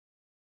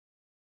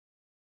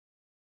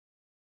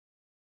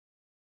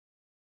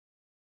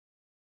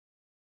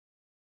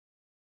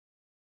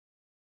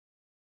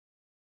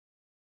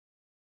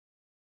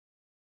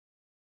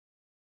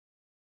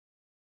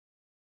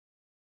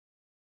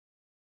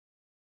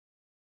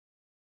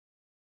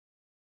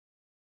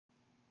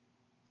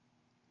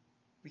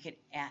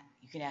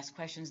you can ask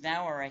questions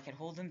now, or I could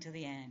hold them to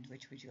the end.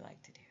 Which would you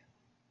like to do?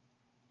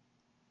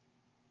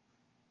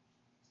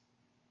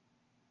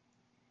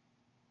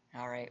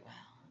 All right,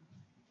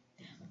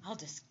 well, I'll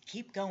just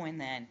keep going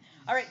then.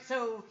 All right,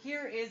 so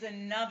here is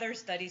another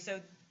study. So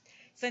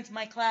since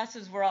my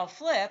classes were all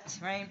flipped,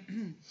 right,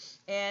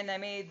 and I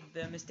made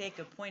the mistake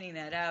of pointing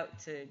that out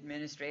to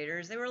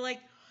administrators, they were like,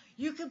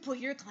 you can put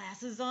your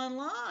classes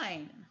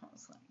online. And I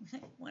was like,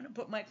 I want to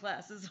put my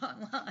classes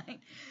online.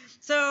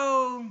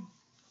 So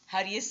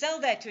how do you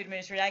sell that to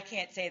administrators? I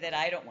can't say that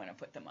I don't want to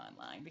put them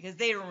online because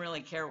they don't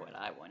really care what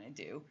I want to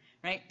do,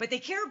 right? But they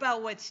care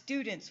about what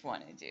students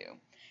want to do.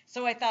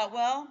 So I thought,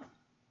 well,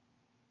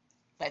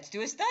 let's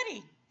do a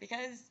study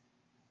because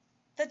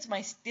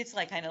it's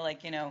like kind of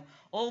like,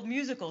 old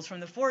musicals from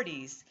the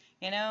 40s,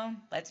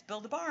 let's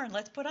build a barn,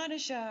 let's put on a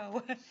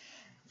show.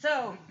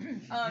 So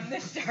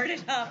this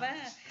started off,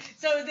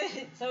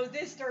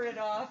 this started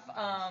off,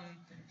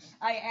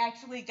 I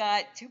actually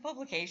got 2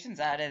 publications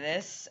out of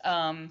this,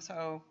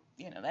 so,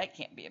 that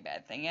can't be a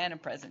bad thing, and a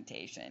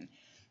presentation.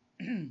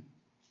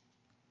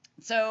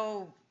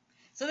 So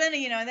then,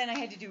 then I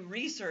had to do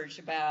research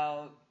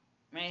about,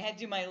 I had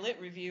to do my lit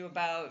review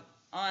about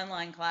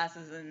online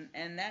classes,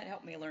 and that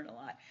helped me learn a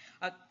lot.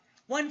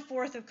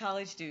 1/4 of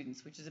college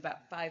students, which is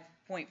about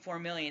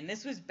 5.4 million,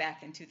 this was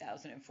back in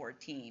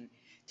 2014,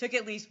 took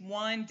at least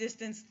one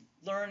distance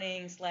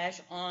learning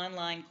 /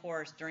 online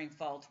course during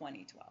fall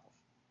 2012.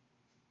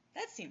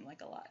 That seemed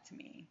like a lot to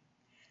me.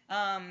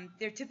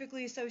 They're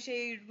typically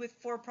associated with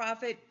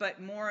for-profit,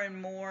 but more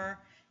and more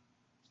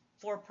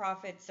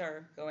for-profits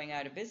are going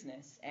out of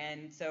business.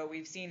 And so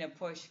we've seen a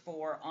push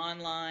for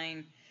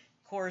online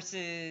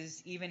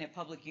courses, even at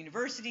public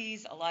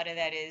universities. A lot of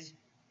that is,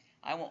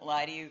 I won't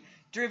lie to you,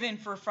 driven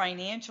for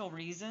financial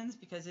reasons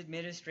because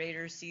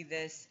administrators see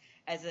this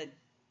as a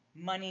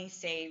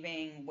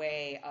money-saving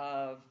way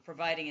of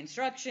providing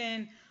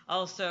instruction,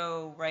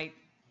 also, right,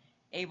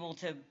 able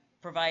to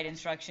provide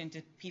instruction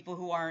to people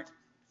who aren't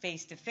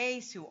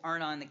face-to-face, who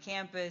aren't on the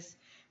campus,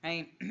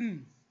 right,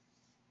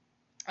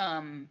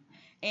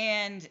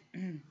 and,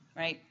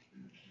 right,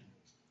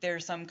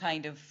 there's some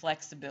kind of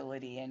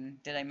flexibility.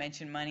 And did I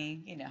mention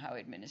money? You know how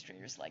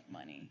administrators like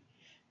money,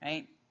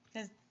 right?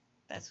 Because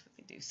that's what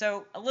they do.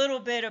 So a little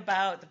bit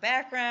about the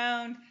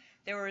background.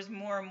 There was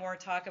more and more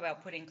talk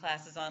about putting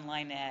classes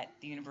online at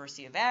the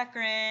University of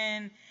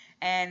Akron.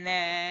 And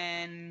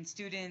then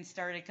students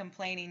started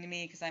complaining to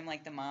me, because I'm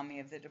like the mommy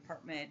of the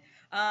department,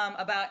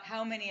 about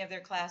how many of their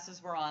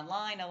classes were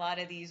online. A lot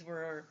of these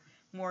were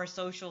more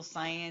social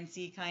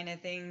science-y kind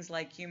of things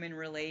like human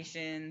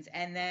relations.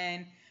 And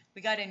then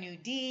we got a new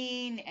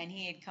dean, and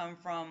he had come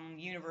from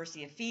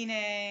University of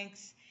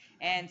Phoenix,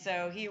 and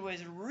so he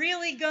was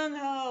really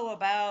gung-ho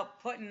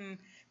about putting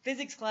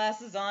physics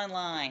classes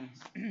online.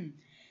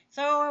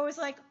 So I was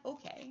like,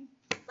 okay,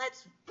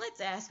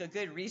 let's ask a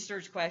good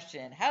research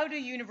question. How do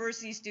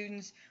university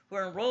students who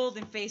are enrolled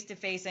in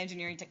face-to-face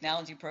engineering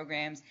technology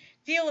programs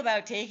feel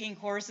about taking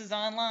courses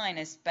online,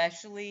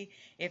 especially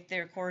if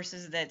they're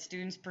courses that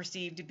students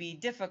perceive to be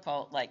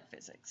difficult, like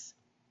physics?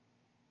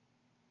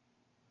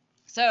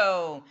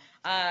 So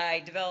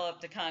I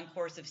developed a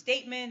concourse of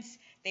statements.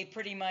 They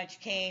pretty much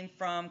came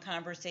from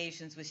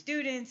conversations with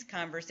students,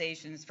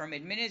 conversations from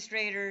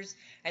administrators.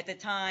 At the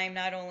time,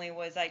 not only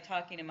was I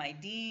talking to my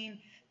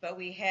dean, but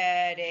we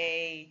had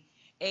a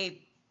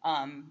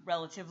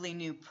relatively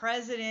new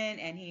president,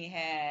 and he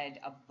had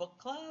a book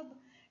club.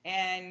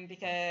 And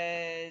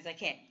because I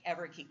can't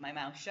ever keep my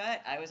mouth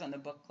shut, I was on the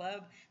book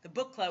club. The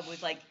book club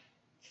was like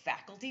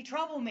faculty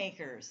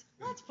troublemakers.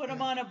 Let's put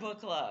them on a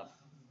book club.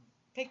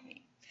 Pick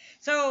me.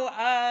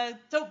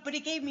 But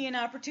it gave me an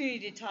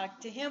opportunity to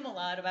talk to him a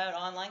lot about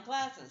online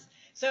classes.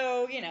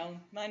 So,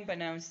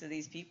 unbeknownst to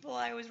these people,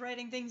 I was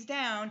writing things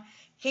down,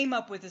 came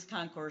up with this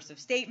concourse of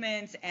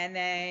statements, and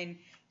then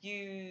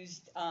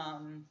used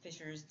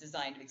Fisher's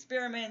design of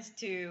experiments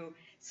to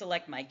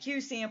select my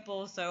Q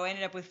sample. So I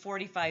ended up with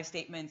 45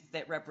 statements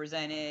that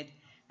represented,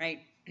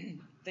 right,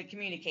 the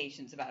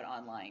communications about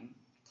online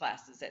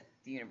classes at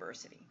the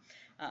university.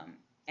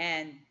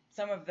 And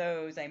some of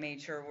those I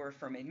made sure were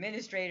from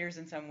administrators,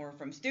 and some were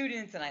from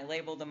students, and I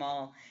labeled them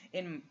all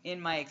in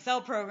my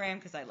Excel program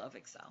because I love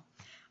Excel.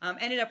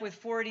 Ended up with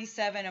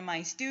 47 of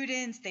my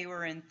students. They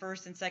were in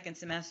first and second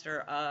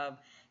semester of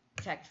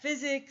tech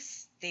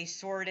physics. They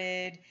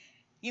sorted,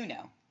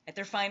 at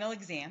their final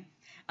exam.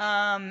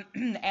 And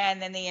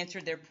then they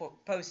answered their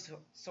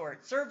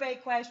post-sort survey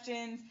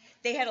questions.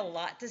 They had a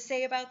lot to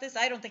say about this.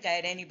 I don't think I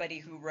had anybody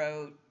who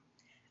wrote,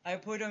 I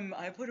put them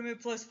at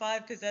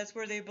 +5 because that's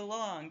where they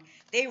belonged.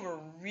 They were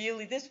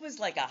really, this was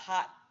like a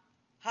hot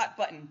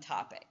button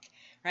topic,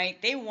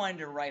 right? They wanted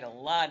to write a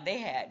lot. They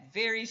had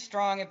very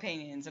strong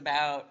opinions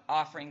about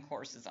offering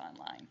courses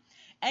online.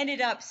 Ended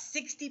up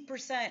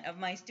 60% of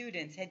my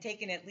students had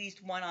taken at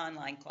least one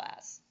online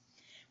class,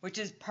 which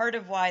is part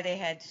of why they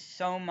had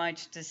so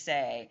much to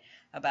say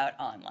about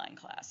online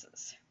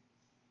classes.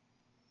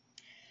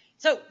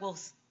 So we'll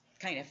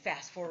kind of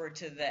fast forward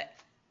to the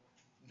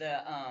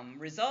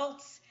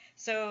results.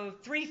 So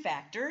 3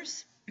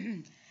 factors.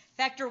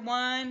 Factor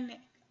 1, I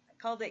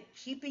called it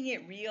keeping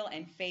it real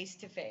and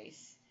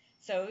face-to-face.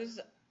 So it was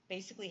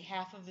basically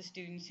half of the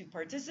students who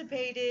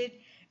participated,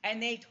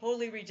 and they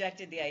totally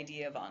rejected the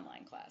idea of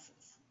online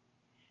classes.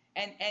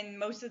 And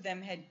most of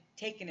them had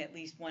taken at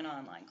least one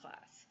online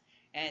class.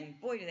 And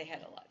boy, do they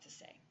had a lot to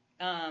say.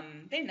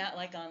 They did not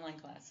like online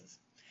classes.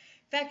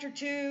 Factor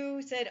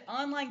 2 said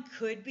online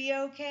could be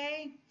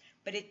okay,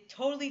 but it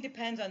totally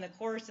depends on the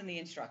course and the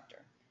instructor.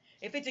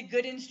 If it's a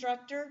good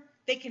instructor,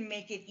 they can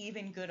make it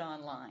even good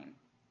online.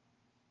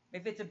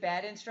 If it's a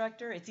bad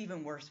instructor, it's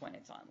even worse when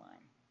it's online.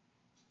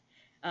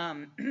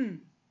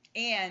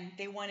 And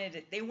they wanted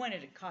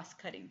a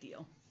cost-cutting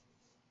deal.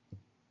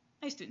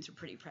 My students are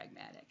pretty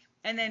pragmatic.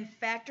 And then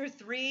factor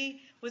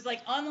 3 was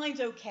like, online's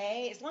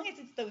okay as long as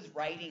it's those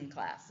writing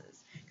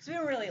classes. Because we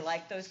don't really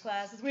like those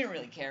classes. We don't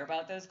really care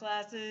about those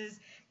classes.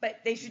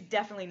 But they should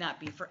definitely not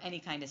be for any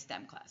kind of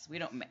STEM class. We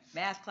don't want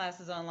math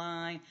classes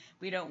online.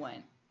 We don't want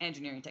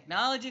engineering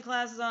technology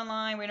classes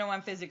online. We don't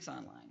want physics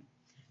online.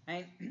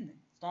 Right?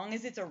 As long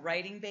as it's a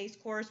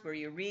writing-based course where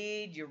you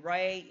read, you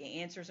write,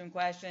 you answer some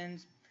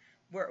questions,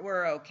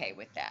 we're okay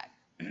with that.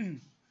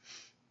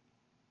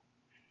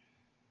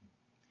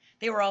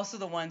 They were also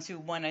the ones who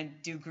want to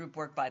do group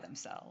work by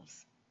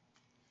themselves.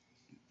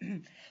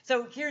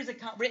 So here's a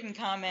written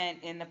comment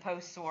in the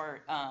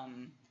post-sort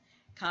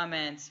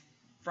comments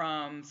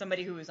from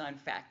somebody who was on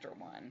Factor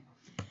 1.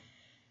 He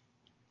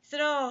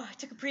said, I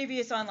took a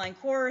previous online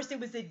course.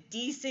 It was a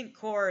decent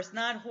course,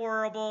 not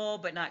horrible,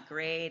 but not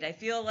great. I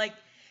feel like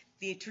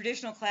the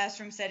traditional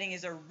classroom setting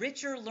is a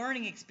richer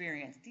learning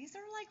experience. These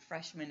are like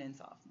freshmen and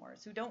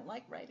sophomores who don't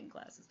like writing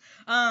classes.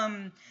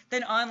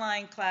 Than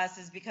online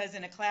classes, because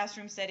in a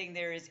classroom setting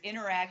there is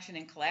interaction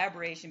and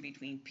collaboration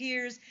between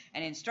peers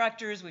and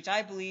instructors, which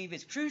I believe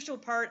is a crucial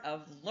part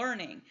of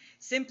learning.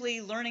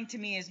 Simply, learning to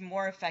me is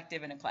more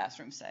effective in a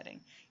classroom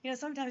setting.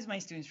 Sometimes my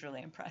students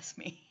really impress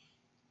me.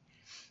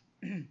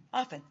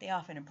 They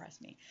often impress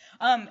me.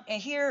 And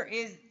here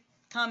is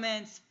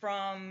comments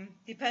from,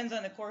 depends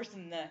on the course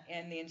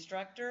and the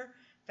instructor.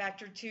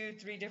 Factor 2,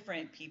 3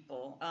 different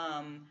people.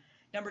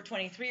 Number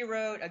 23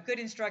 wrote, a good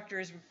instructor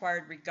is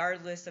required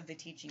regardless of the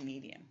teaching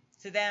medium.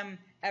 To them,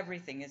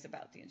 everything is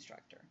about the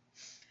instructor.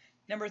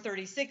 Number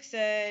 36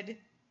 said,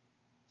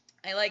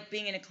 I like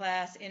being in a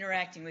class,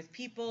 interacting with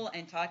people,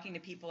 and talking to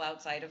people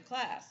outside of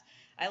class.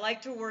 I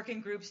like to work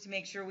in groups to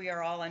make sure we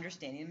are all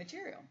understanding the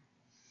material.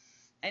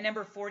 And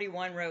number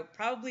 41 wrote,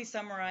 probably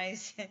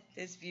summarized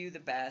this view the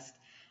best.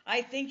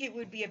 I think it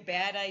would be a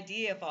bad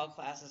idea if all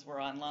classes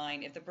were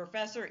online. If the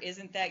professor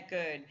isn't that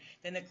good,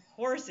 then the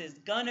course is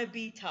gonna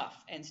be tough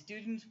and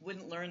students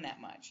wouldn't learn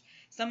that much.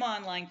 Some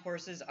online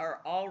courses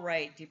are all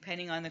right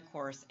depending on the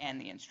course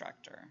and the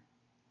instructor.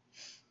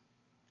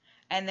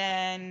 And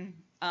then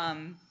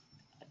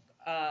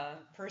a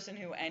person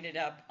who ended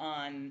up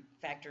on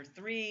Factor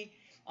 3,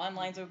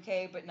 online's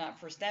okay but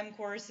not for STEM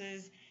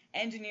courses.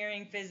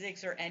 Engineering,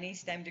 physics, or any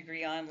STEM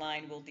degree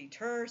online will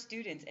deter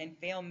students and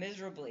fail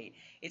miserably.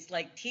 It's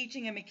like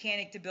teaching a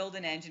mechanic to build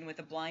an engine with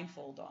a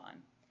blindfold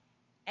on.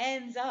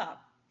 Ends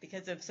up,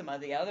 because of some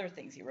of the other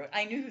things he wrote,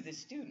 I knew who the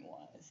student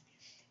was.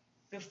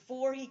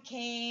 Before he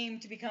came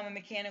to become a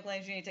mechanical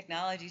engineering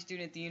technology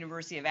student at the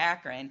University of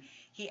Akron,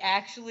 he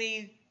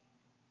actually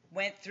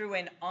went through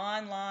an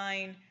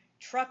online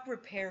truck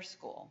repair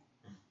school.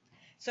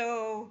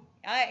 So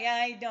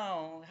I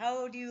know,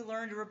 how do you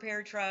learn to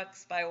repair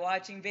trucks? By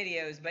watching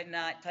videos but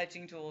not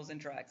touching tools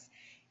and trucks.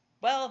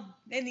 Well,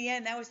 in the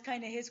end, that was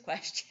kind of his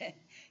question.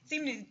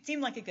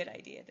 Seemed like a good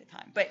idea at the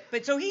time.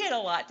 But so he had a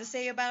lot to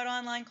say about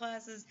online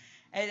classes,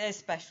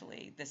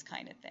 especially this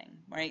kind of thing,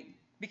 right?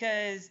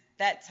 Because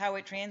that's how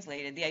it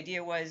translated. The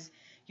idea was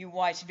you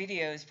watch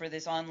videos for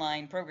this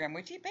online program,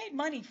 which he paid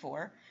money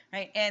for,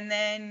 right? And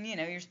then,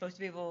 you're supposed to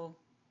be able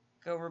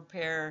to go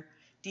repair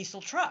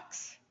diesel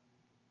trucks.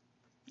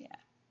 Yeah.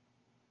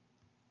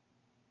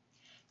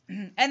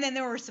 And then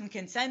there were some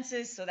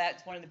consensus, so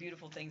that's one of the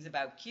beautiful things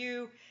about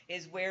Q,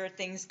 is where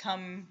things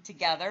come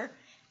together.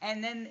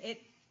 And then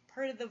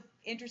part of the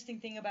interesting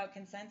thing about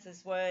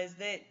consensus was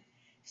that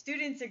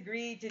students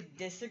agreed to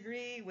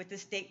disagree with the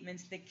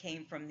statements that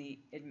came from the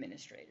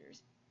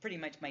administrators, pretty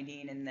much my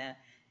dean and the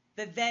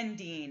then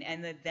dean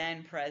and the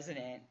then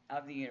president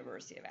of the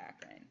University of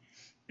Akron.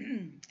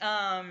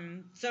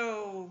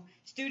 So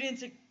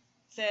students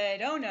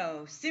said, oh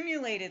no,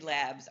 simulated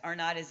labs are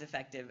not as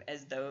effective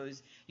as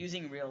those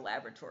using real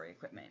laboratory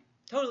equipment.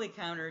 Totally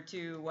counter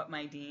to what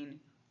my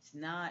dean,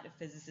 who's not a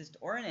physicist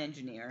or an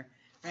engineer,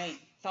 right,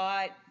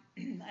 thought.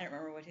 I don't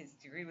remember what his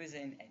degree was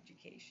in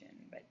education,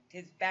 but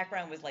his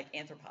background was like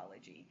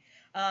anthropology.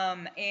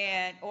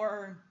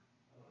 Or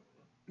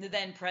the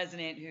then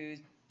president, whose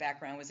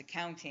background was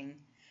accounting.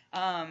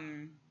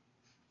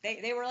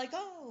 They were like,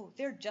 oh,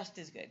 they're just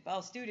as good.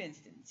 Well, students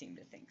didn't seem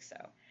to think so.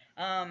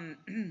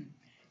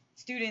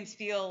 Students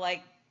feel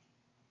like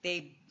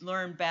they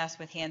learn best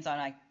with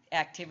hands-on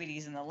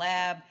activities in the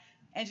lab.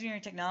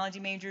 Engineering technology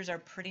majors are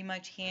pretty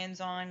much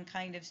hands-on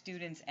kind of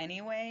students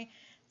anyway.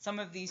 Some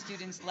of these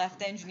students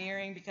left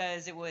engineering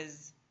because it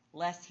was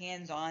less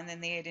hands-on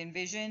than they had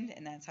envisioned,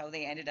 and that's how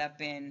they ended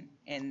up in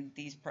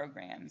these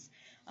programs.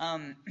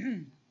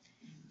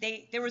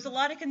 There was a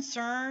lot of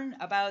concern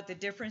about the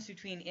difference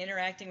between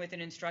interacting with an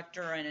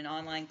instructor in an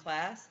online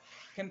class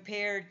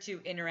compared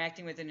to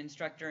interacting with an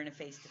instructor in a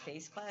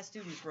face-to-face class.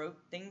 Students wrote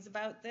things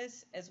about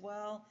this as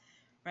well,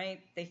 right?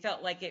 They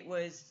felt like it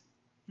was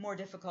more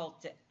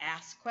difficult to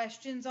ask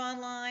questions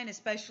online,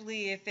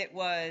 especially if it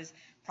was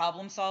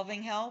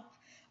problem-solving help.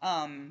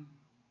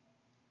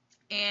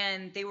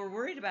 And they were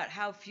worried about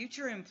how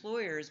future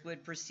employers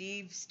would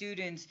perceive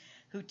students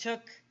who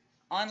took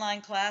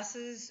online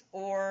classes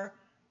or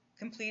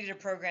completed a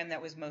program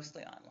that was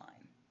mostly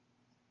online,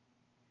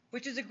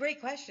 which is a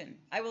great question.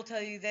 I will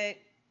tell you that,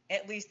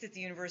 at least at the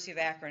University of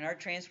Akron, our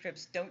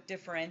transcripts don't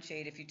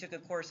differentiate if you took a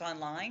course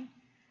online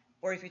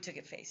or if you took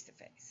it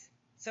face-to-face.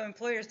 So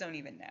employers don't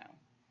even know.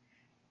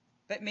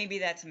 But maybe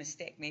that's a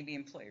mistake. Maybe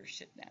employers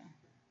should know.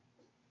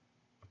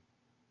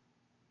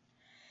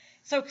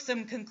 So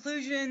some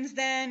conclusions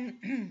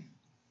then.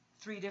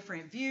 3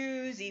 different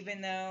views,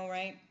 even though,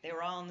 right, they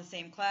were all in the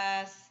same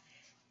class.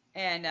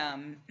 And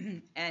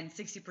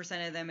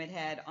 60% of them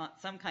had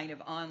some kind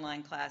of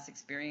online class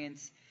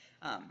experience.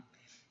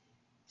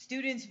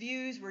 Students'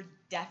 views were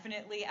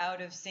definitely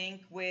out of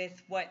sync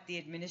with what the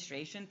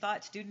administration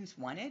thought students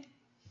wanted.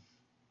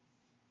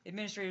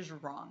 Administrators were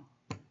wrong.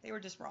 They were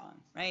just wrong,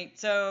 right?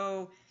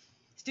 So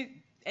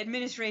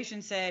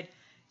administration said,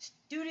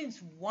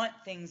 students want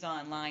things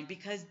online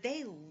because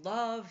they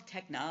love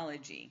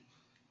technology.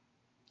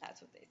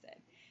 That's what they said.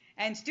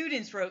 And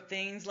students wrote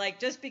things like,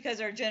 just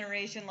because our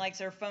generation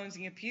likes our phones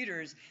and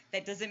computers,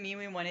 that doesn't mean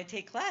we want to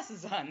take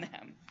classes on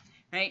them,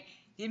 right?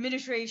 The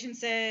administration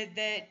said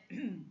that,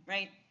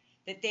 right,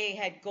 that they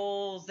had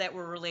goals that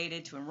were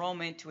related to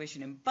enrollment,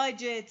 tuition, and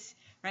budgets,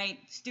 right?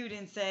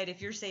 Students said,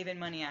 if you're saving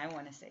money, I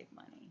want to save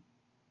money,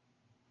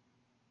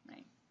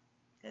 right?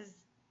 Because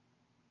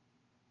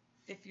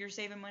if you're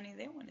saving money,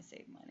 they want to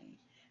save money,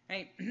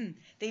 right?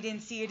 They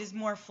didn't see it as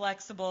more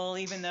flexible,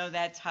 even though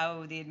that's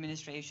how the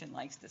administration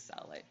likes to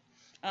sell it.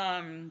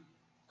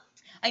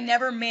 I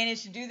never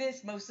managed to do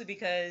this, mostly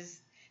because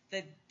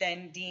the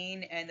then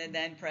dean and the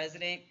then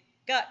president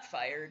got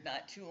fired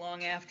not too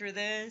long after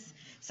this.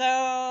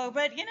 So,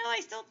 but I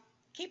still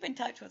keep in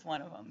touch with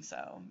one of them,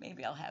 so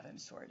maybe I'll have him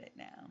sort it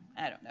now.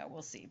 I don't know,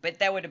 we'll see. But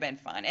that would have been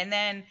fun. And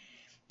then,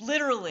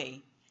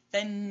 literally,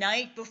 the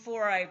night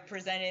before I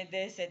presented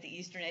this at the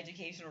Eastern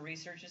Educational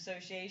Research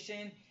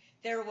Association,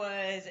 there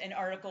was an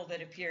article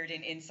that appeared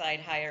in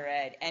Inside Higher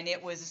Ed, and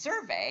it was a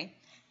survey,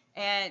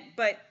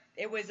 but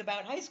it was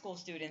about high school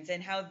students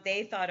and how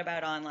they thought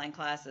about online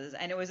classes,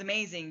 and it was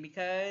amazing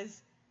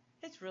because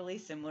it's really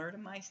similar to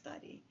my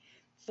study.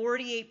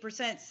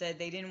 48% said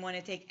they didn't want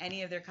to take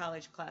any of their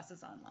college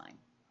classes online.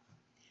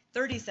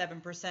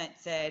 37%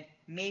 said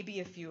maybe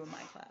a few of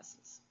my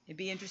classes. It'd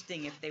be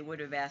interesting if they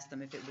would have asked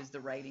them if it was the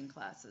writing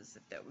classes,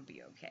 if that would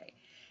be okay.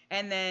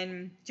 And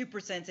then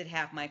 2% said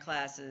half my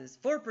classes,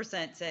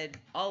 4% said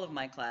all of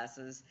my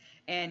classes,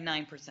 and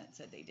 9%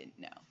 said they didn't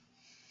know.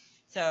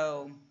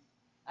 So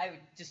I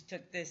just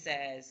took this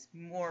as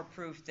more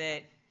proof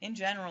that, in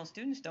general,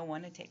 students don't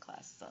want to take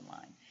classes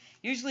online.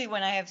 Usually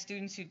when I have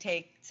students who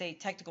take, say,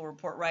 technical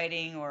report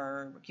writing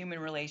or human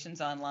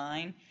relations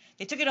online,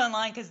 they took it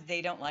online because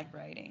they don't like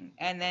writing.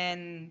 And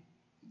then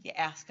you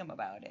ask them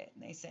about it,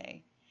 and they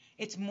say,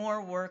 it's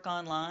more work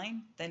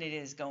online than it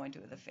is going to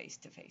the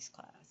face-to-face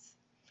class.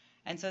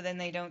 And so then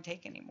they don't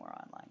take any more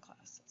online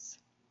classes.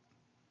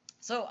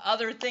 So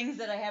other things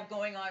that I have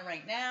going on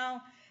right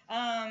now,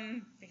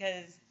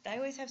 because I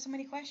always have so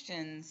many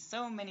questions,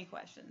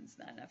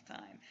 not enough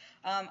time.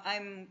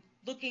 I'm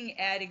looking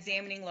at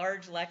examining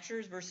large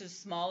lectures versus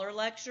smaller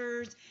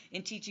lectures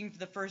in teaching for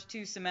the first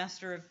 2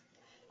 semesters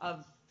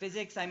of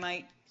physics. I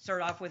might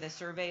start off with a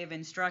survey of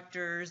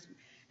instructors,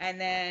 and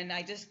then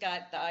I just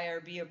got the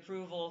IRB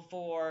approval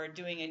for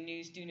doing a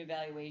new student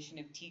evaluation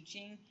of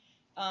teaching,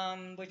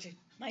 which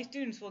my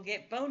students will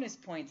get bonus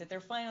points at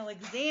their final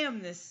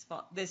exam this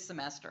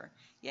semester.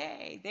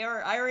 Yay!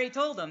 I already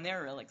told them,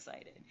 they're real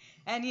excited.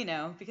 And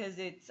because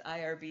it's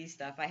IRB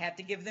stuff, I have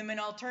to give them an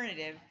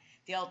alternative.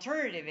 The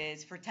alternative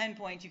is, for 10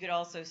 points, you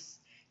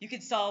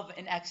could solve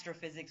an extra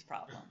physics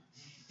problem.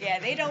 Yeah,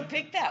 they don't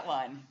pick that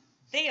one.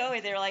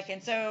 They're like,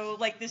 and so,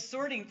 like, this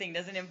sorting thing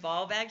doesn't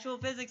involve actual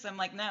physics. I'm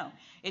like, no,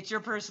 it's your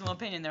personal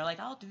opinion. They're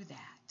like, I'll do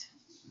that.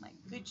 I'm like,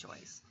 good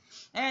choice.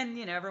 And,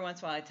 every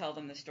once in a while I tell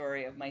them the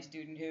story of my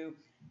student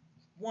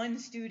one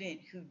student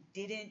who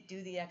didn't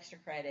do the extra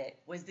credit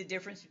was the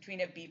difference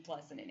between a B+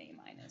 and an A-.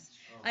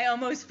 I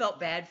almost felt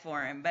bad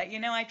for him, but,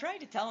 I tried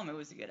to tell him it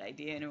was a good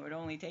idea and it would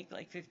only take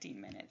like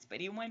 15 minutes, but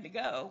he wanted to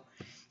go.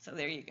 So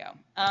there you go.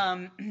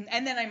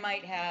 And then I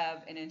might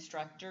have an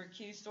instructor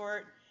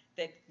Q-sort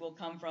that will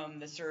come from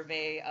the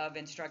survey of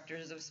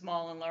instructors of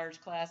small and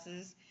large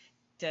classes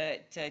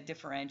to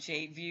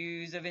differentiate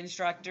views of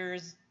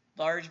instructors,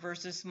 large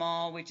versus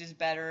small, which is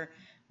better,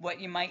 what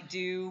you might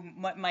do,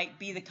 what might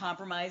be the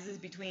compromises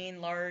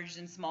between large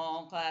and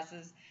small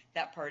classes.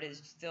 That part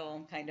is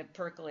still kind of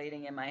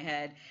percolating in my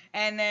head.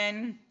 And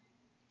then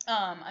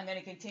I'm going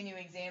to continue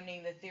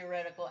examining the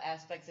theoretical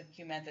aspects of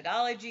Q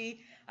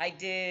methodology. I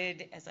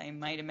did, as I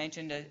might have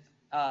mentioned,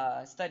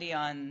 a study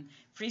on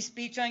free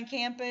speech on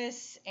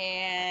campus,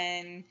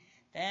 and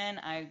then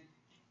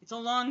it's a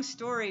long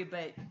story,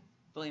 but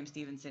William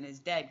Stevenson is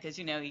dead because,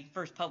 he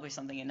first published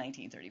something in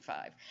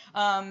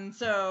 1935.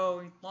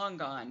 So long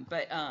gone,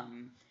 but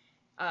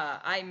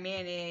I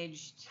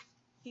managed,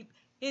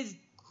 his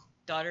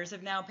daughters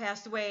have now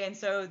passed away, and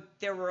so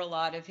there were a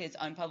lot of his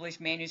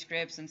unpublished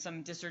manuscripts and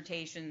some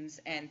dissertations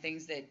and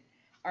things that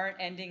aren't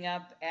ending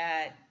up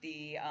at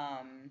the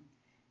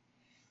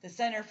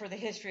Center for the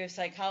History of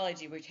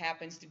Psychology, which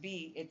happens to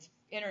be, it's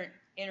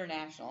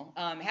international,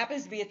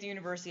 happens to be at the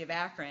University of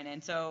Akron,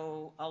 and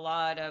so a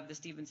lot of the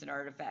Stevenson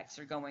artifacts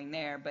are going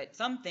there, but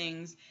some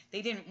things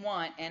they didn't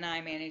want, and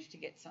I managed to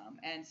get some.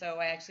 And so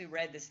I actually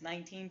read this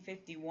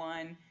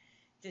 1951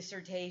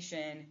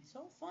 dissertation.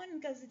 So fun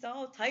because it's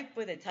all typed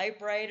with a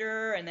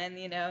typewriter, and then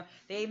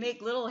they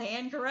make little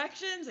hand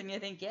corrections, and you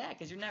think, yeah,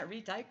 because you're not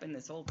retyping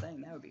this whole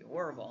thing. That would be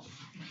horrible.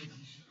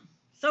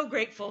 So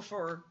grateful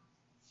for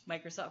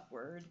Microsoft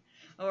Word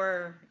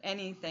or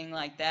anything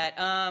like that.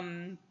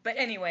 But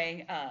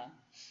anyway,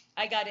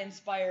 I got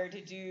inspired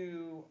to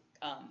do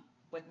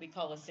what we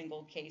call a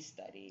single case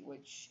study,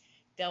 which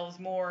delves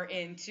more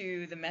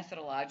into the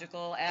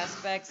methodological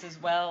aspects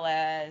as well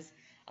as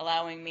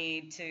allowing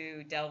me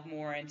to delve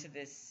more into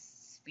this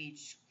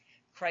speech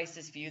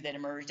crisis view that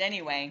emerged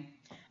anyway.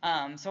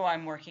 So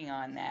I'm working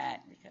on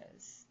that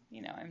because,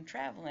 I'm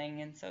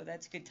traveling, and so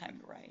that's a good time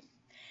to write.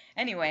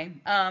 Anyway,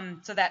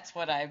 so that's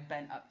what I've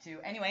been up to.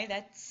 Anyway,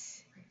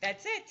 that's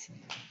it. We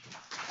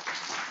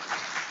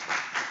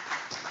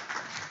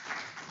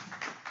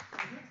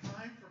have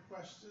time for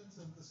questions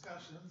and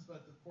discussions,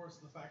 but of course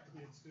the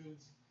faculty and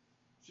students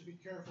should be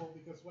careful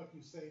because what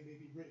you say may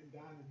be written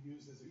down and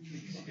used as a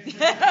cue.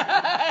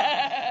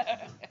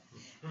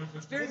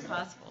 It's very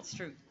possible. It's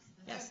true.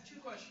 Yes. I have two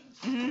questions.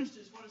 Mm-hmm. First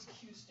is, what does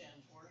Q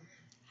stand for?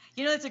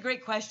 That's a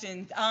great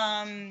question.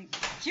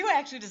 Q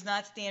actually does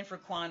not stand for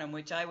quantum,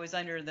 which I was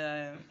under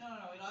the... No,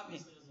 it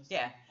obviously doesn't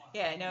stand for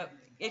quantum. No.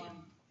 And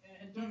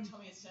don't tell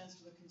me it stands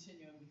for the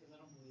continuum because I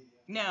don't believe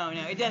you. No,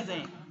 it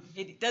doesn't.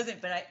 It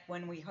doesn't, but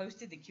when we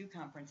hosted the Q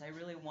conference, I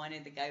really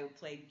wanted the guy who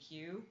played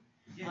Q.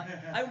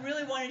 I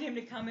really wanted him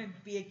to come and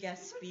be a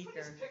guest speaker.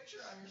 Put his picture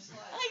on your slide.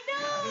 I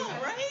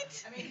know,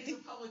 right? I mean, he's a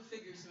public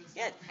figure, so it's...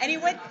 Yeah, and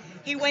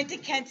he went to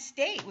Kent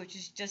State, which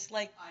is just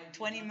like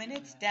 20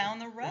 minutes down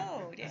the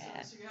road.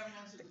 Yeah. So you haven't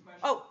answered the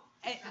question. Oh,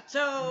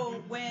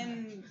 so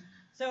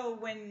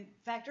when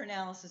factor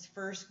analysis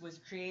first was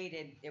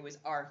created, it was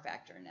R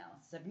factor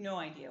analysis. I have no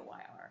idea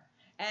why R.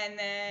 And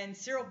then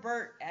Cyril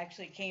Burt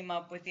actually came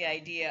up with the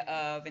idea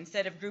of,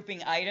 instead of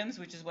grouping items,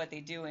 which is what they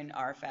do in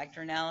R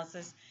factor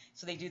analysis,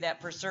 so they do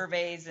that for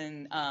surveys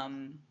and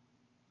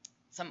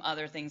some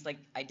other things, like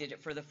I did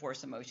it for the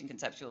force of motion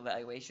conceptual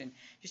evaluation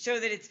to show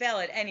that it's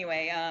valid.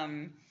 Anyway,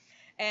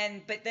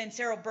 but then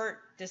Cyril Burt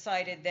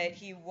decided that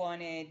he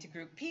wanted to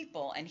group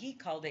people, and he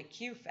called it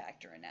Q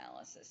factor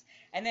analysis.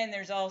 And then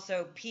there's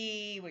also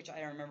P, which I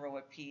don't remember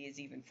what P is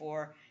even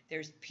for.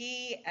 There's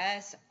P,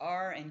 S,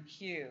 R, and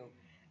Q.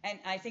 And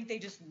I think they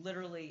just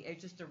literally, it's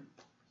just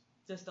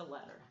a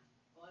letter.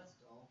 Well, that's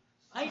dull.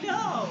 I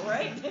know,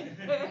 right?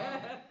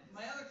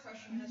 My other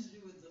question has to do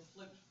with the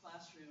flipped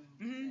classroom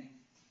thing.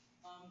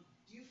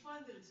 Do you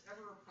find that it's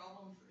ever a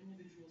problem for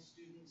individual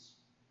students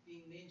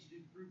being made to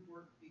do group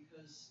work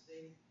because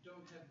they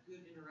don't have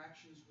good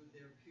interactions with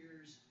their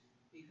peers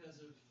because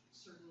of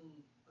certain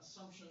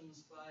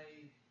assumptions by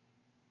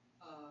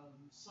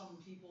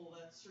some people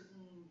that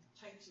certain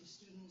types of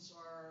students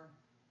are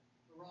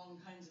the wrong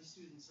kinds of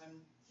students?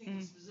 I'm thinking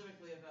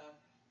specifically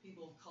about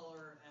people of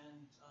color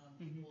and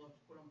people of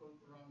quote-unquote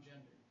the wrong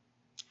gender.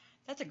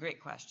 That's a great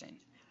question.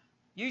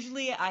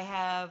 Usually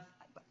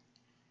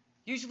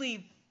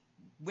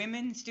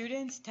women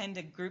students tend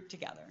to group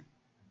together.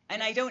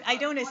 And I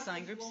don't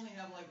assign groups. You only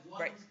have like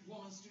one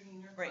woman student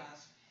in your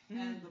class,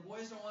 and the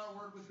boys don't want to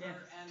work with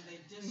her, and they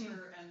diss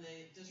her, and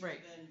they diss her,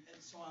 and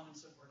so on and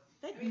so forth.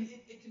 I mean,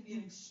 it can be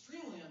an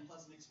extremely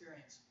unpleasant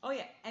experience. Oh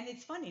yeah, and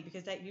it's funny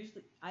because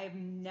I have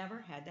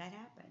never had that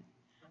happen.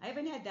 I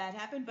haven't had that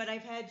happen, but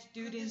I've had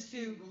students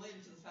who...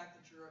 related to the fact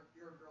that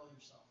you're a girl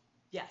yourself.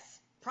 Yes,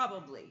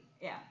 probably.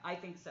 Yeah, I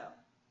think so.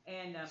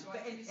 And so I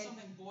think it's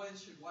something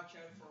boys should watch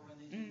out for when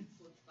they do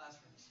flipped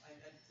classrooms.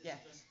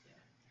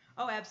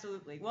 Oh,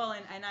 absolutely. Well,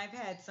 and I've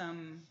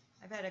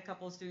had a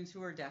couple of students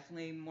who are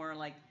definitely more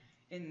like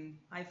in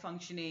high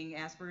functioning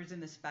Asperger's in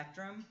the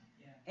spectrum,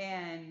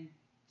 and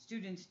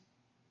students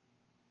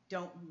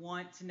don't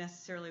want to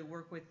necessarily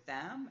work with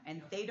them,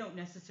 and they don't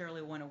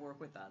necessarily want to work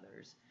with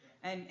others.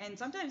 And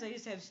sometimes I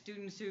just have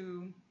students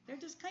who they're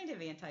just kind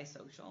of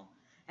antisocial,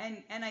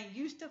 and I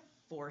used to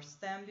force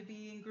them to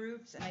be in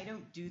groups, and I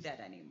don't do that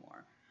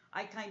anymore.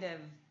 I kind of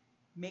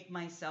make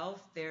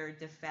myself their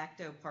de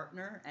facto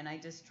partner, and I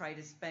just try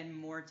to spend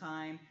more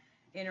time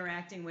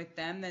interacting with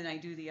them than I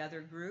do the other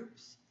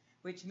groups,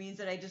 which means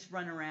that I just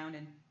run around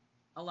and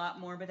a lot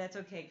more, but that's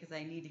okay because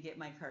I need to get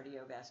my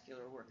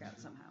cardiovascular workout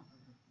somehow.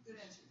 Good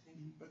answer. Thank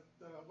But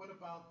what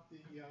about the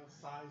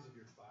size of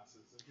your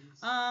classes? Are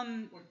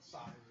these, what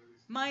size are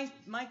these classes?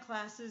 My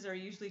classes are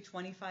usually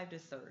 25 to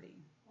 30.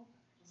 Okay.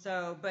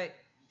 So, but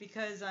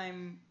because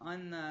I'm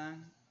on the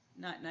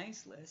not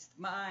nice list,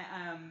 my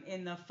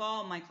in the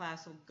fall my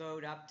class will go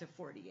up to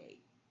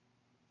 48.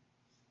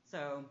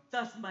 So,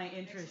 thus my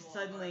interest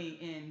suddenly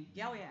in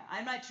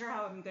I'm not sure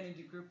how I'm going to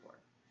do group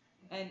work,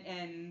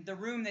 and the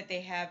room that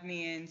they have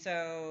me in.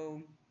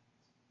 So,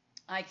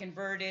 I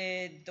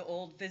converted the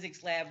old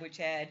physics lab, which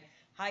had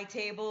high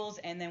tables,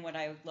 and then what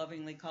I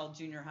lovingly call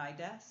junior high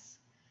desks.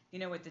 You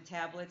know, with the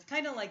tablets,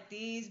 kind of like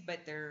these, but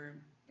they're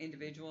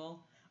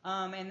individual.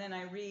 And then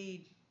I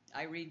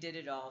redid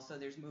it all, so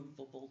there's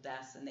movable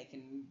desks, and they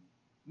can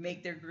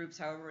make their groups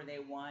however they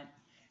want.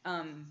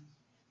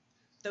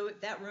 Though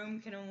that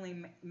room can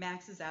only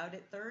maxes out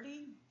at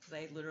 30, because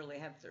I literally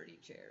have 30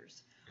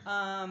 chairs.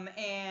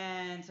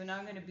 And so now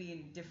I'm going to be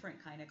in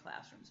different kind of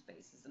classroom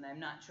spaces, and I'm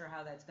not sure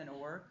how that's going to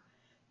work.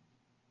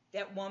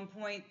 At one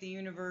point, the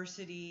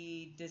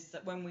university,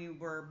 when we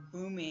were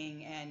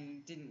booming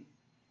and didn't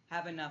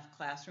have enough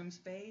classroom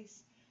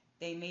space,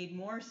 they made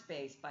more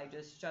space by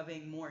just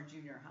shoving more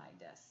junior high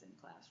desks in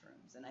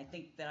classrooms. And I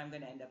think that I'm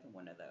going to end up in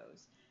one of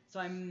those. So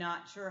I'm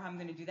not sure how I'm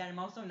going to do that. I'm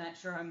also not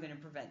sure how I'm going to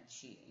prevent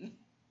cheating.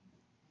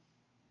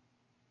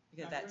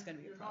 Because that's going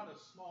to be a problem. You're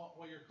not a small,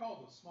 well, you're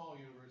called a small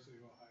University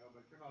of Ohio,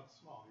 but you're not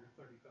small. You're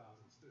 30,000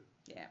 students.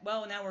 Yeah,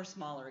 well, now we're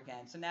smaller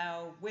again. So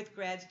now with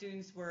grad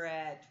students, we're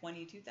at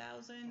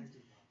 22,000.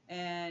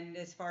 And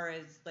as far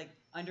as like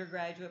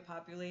undergraduate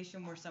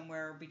population, we're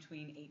somewhere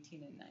between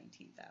 18 and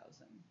 19,000.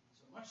 So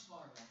much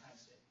smaller than Ohio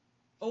State.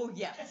 Oh,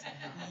 yes.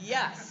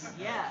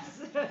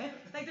 Yes.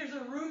 Like there's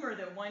a rumor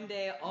that one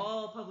day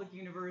all public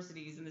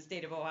universities in the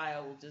state of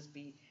Ohio will just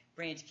be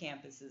branch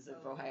campuses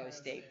of Ohio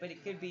State, but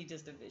it could be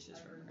just a vicious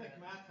rumor. I think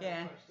Matt had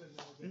Yeah. a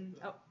question.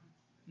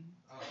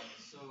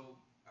 So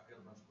I've got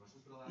a bunch of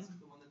questions, but I'll ask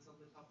the one that's on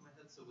the top of my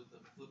head. So with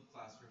the flipped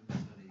classroom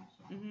study,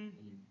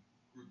 when you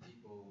group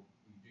people,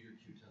 you do your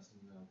Q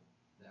testing,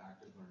 the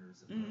active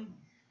learners and the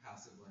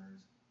passive learners,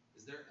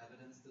 is there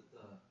evidence that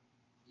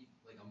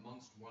like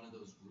amongst one of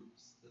those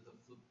groups, that the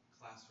flipped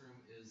classroom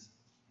is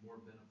more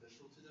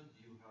beneficial to them? Do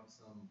you have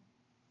some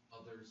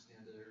other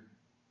standard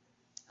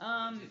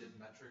quantitative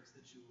metrics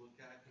that you look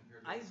at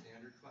compared to the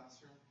standard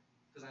classroom?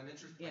 Because I'm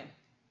interested. Yeah.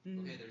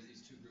 Okay, there's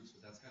these two groups,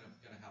 but that's kind of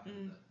going to happen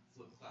in the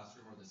flipped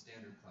classroom or the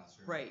standard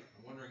classroom. Right.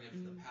 I'm wondering if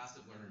the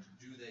passive learners,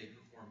 do they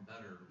perform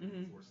better when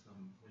you force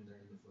them when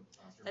they're in the flipped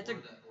classroom,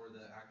 or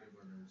the active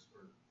learners,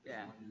 or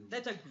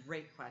that's a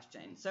great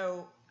question.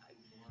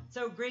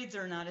 So grades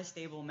are not a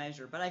stable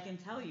measure, but I can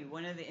tell you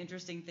one of the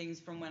interesting things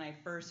from when I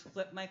first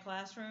flipped my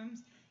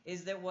classrooms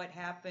is that what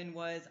happened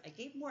was I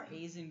gave more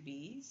A's and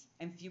B's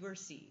and fewer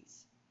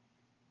C's,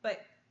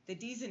 but the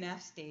D's and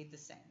F's stayed the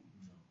same.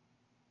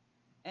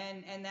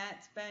 And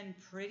that's been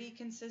pretty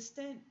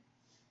consistent.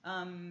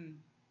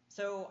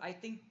 So I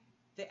think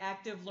the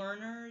active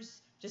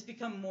learners just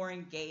become more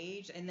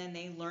engaged, and then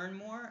they learn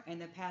more, and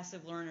the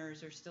passive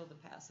learners are still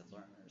the passive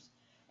learners.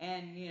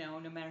 And, you know,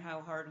 no matter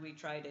how hard we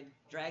try to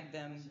drag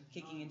them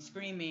kicking and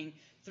screaming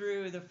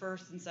through the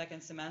first and second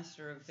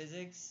semester of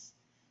physics,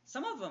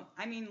 some of them,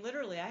 I mean,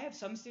 literally, I have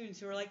some students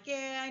who are like,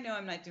 yeah, I know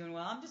I'm not doing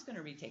well. I'm just going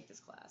to retake this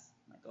class.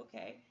 I'm like,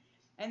 okay.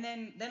 And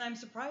then I'm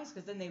surprised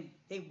because then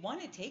they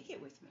want to take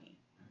it with me.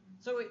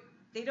 So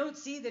they don't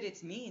see that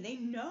it's me. They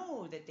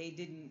know that they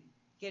didn't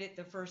get it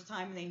the first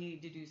time and they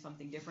needed to do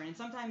something different. And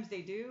sometimes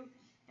they do,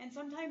 and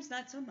sometimes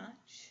not so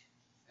much.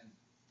 And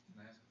can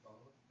I ask a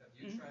follow-up? Have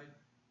you tried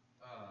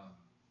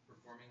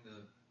performing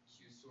the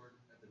Q sort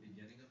at the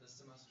beginning of the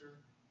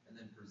semester and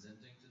then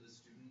presenting to the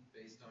student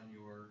based on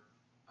your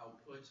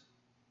output?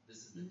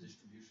 This is the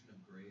distribution of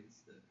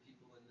grades that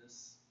people in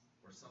this,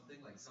 or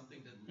something to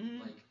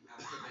like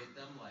activate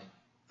them, like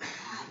these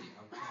are the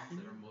outcomes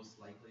that are most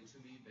likely to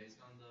me based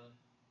on the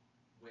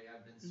way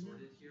I've been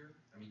sorted here.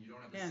 I mean, you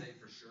don't have to say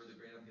for sure the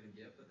grade I'm going to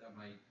get, but that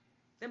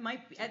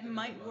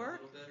might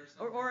work,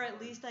 or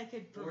at least I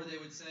could. Or they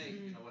would say,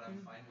 you know what,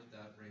 I'm fine with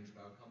that range of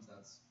outcomes.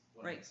 That's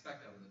what I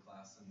expect out of the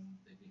class, and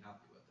they'd be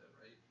happy with it,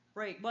 right?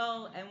 Right.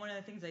 Well, and one of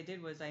the things I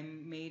did was I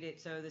made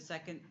it so the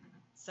second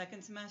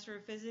semester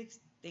of physics,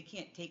 they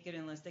can't take it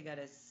unless they got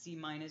a C-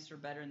 or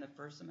better in the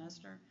first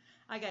semester.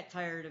 I got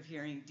tired of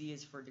hearing D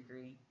is for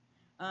degree.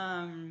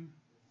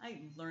 I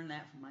learned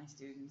that from my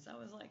students. I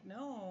was like,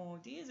 no,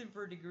 D isn't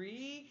for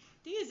degree.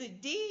 D is a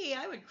D.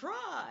 I would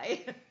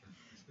cry.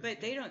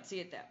 But they don't see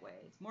it that way.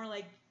 It's more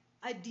like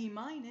a D-,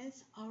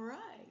 all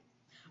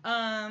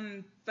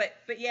right.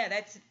 But yeah,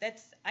 that's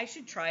I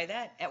should try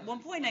that. At one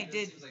point I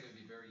did. It seems like it would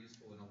be very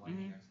useful in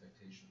aligning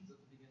expectations at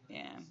the beginning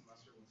of the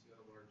semester once you had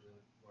a large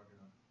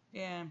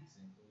enough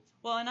sample.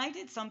 Well, and I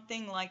did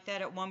something like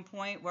that at one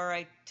point where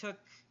I took,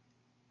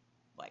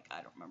 like,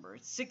 I don't remember,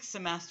 6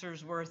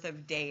 semesters worth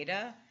of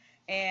data,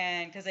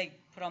 and because I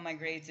put all my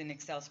grades in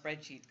Excel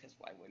spreadsheets, because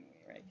why wouldn't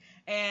we, right?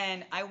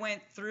 And I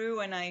went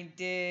through and I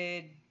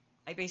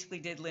basically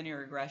did linear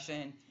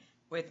regression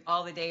with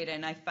all the data,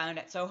 and I found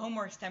out, so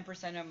homework's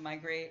 10% of my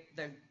grade,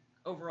 the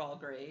overall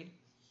grade.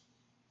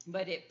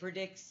 but it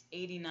predicts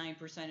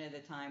 89% of the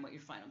time what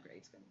your final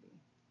grade's going to be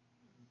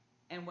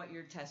and what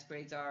your test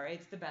grades are.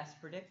 It's the best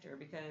predictor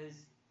because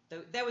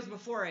that was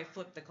before I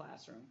flipped the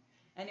classroom.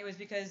 And it was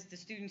because the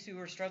students who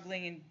were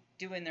struggling and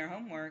doing their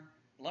homework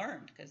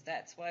learned, because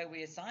that's why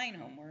we assign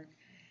homework.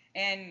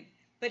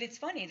 But it's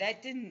funny,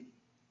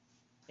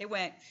 it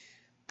went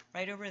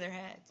right over their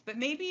heads. But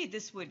maybe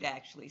this would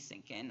actually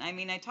sink in. I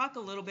mean, I talk a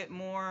little bit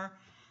more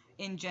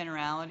in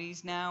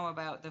generalities now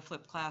about the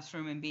flipped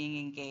classroom and being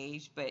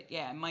engaged, but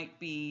yeah, it might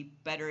be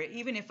better,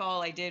 even if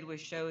all I did was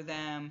show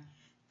them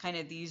kind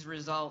of these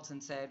results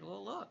and said,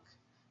 well, look,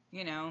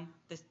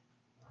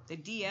 the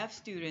DF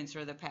students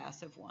are the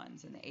passive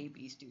ones and the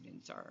AB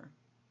students are,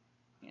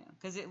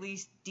 because at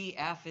least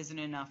DF isn't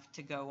enough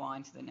to go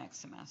on to the next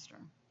semester.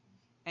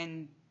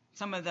 And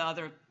some of the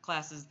other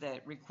classes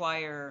that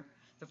require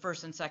the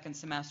first and second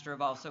semester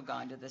have also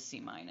gone to the C-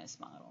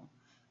 model.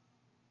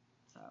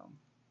 So,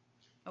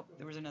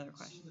 there was another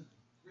question. So the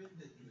grid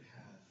that you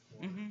had for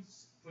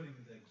putting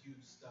the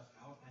cube stuff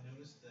out, I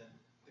noticed that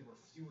there were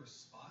fewer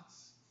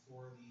spots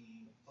for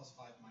the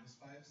 +5,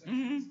 -5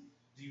 sections.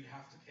 Do you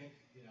have to pick,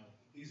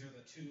 these are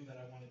the 2 that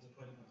I wanted to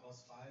put in the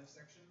 +5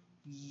 section?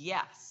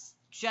 Yes,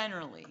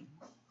 generally,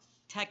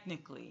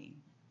 technically,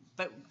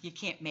 but you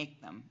can't make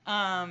them.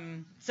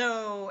 And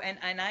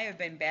I have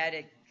been bad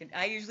at.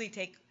 I usually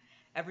take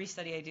every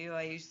study I do.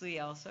 I usually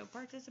also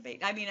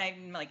participate. I mean,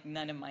 I'm like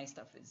none of my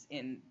stuff is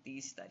in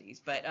these studies,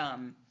 but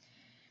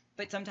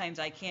sometimes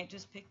I can't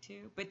just pick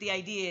 2. But the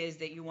idea is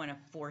that you want to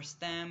force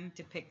them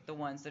to pick the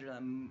ones that are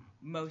the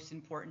most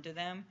important to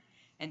them,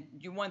 and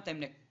you want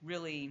them to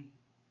really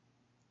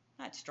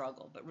not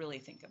struggle, but really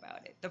think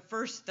about it. The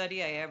first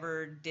study I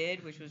ever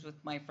did, which was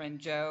with my friend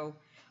Joe,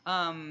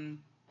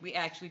 we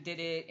actually did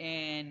it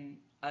in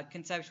a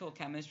conceptual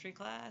chemistry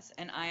class,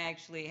 and I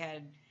actually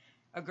had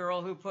a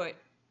girl who put,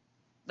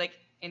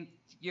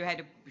 you're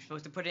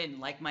supposed to put it in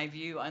like my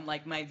view,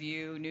 unlike my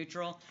view,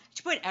 neutral.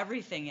 She put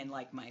everything in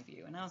like my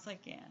view, and I was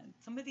like, yeah,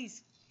 some of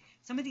these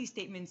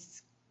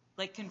statements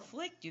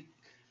conflict.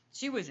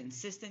 She was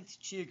insistent.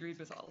 She agreed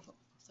with all of them.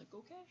 I was like,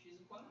 okay. She's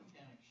a quantum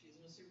mechanic. She's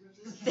in a super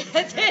resistance.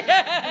 That's it.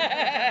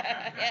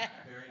 Yeah.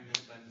 Very no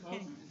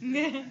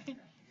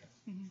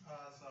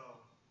So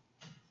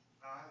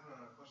I have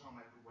a question on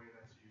the way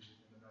that you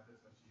and the methods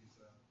that you use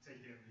to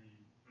take in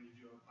when you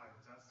do apply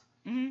the test.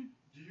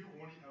 Do you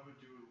only ever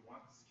do it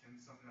once? Can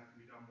something that can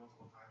be done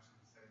multiple times in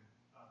the same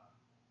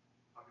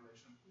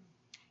population?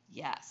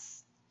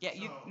 Yes. Yeah.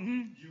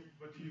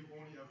 But do you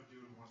only ever do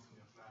it once in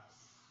your class?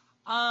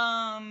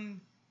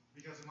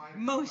 Because it might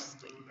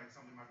Mostly.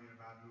 Something might be in a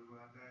bad mood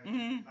that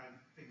day.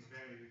 Things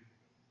vary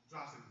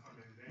drastically from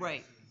day to day.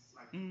 Right. It's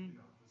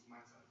this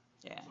mindset.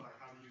 Yeah. So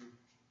how do you?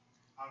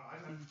 I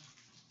don't know.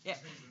 Yeah.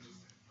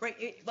 Right.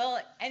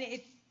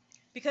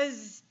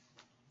 Because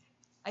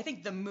I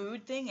think the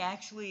mood thing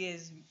actually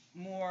is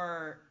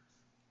more.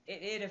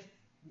 It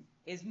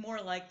is more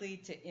likely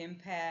to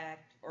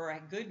impact, or a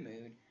good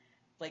mood,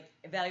 like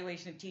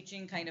evaluation of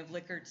teaching, kind of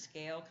Likert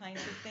scale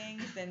kinds of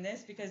things, than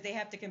this, because they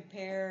have to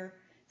compare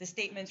the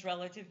statements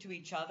relative to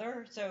each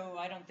other. So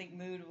I don't think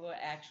mood will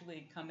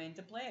actually come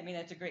into play. I mean,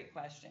 that's a great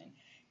question.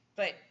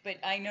 But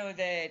I know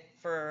that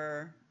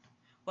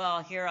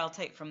here I'll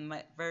take from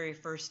my very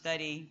first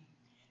study,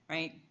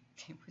 right?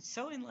 It was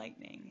so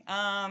enlightening.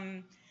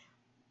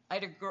 I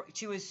had a girl,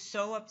 she was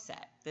so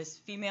upset. This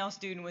female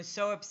student was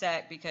so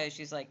upset because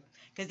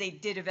because they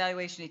did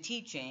evaluation of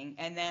teaching,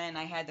 and then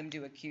I had them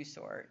do a Q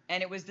sort,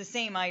 and it was the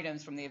same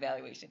items from the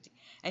evaluation,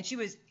 and she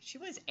was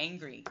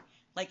angry,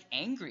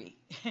 angry.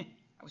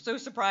 I was so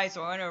surprised,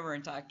 so I went over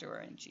and talked to her,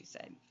 and she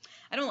said,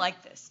 "I don't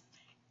like this.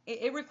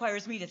 It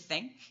requires me to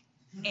think,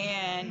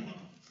 and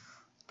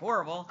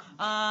horrible.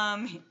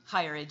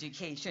 Higher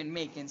education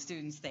making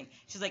students think."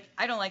 She's like,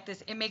 "I don't like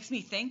this. It makes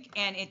me think,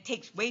 and it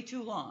takes way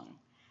too long."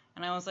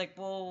 And I was like,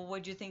 "Well,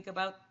 what'd you think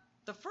about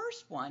the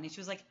first one?" And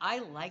she was like, "I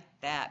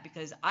liked that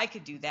because I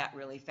could do that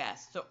really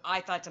fast." So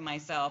I thought to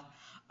myself,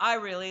 I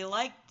really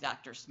liked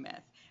Dr.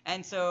 Smith.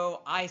 And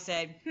so I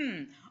said,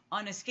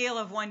 on a scale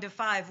of 1 to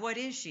 5, what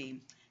is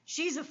she?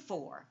 She's a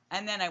 4.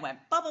 And then I went,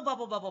 bubble,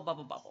 bubble, bubble,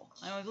 bubble, bubble.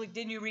 I was like,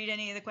 "Didn't you read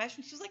any of the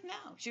questions?" She was like,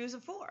 "No, she was a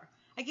 4.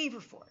 I gave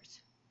her 4s.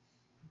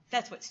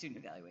 That's what student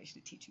evaluation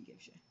of teaching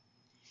gives you.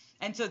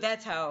 And so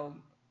that's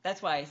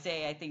why I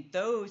say I think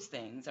those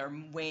things are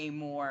way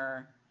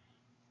more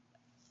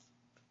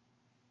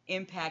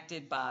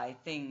impacted by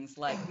things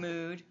like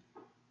mood,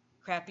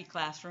 crappy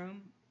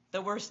classroom.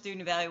 The worst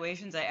student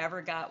evaluations I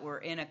ever got were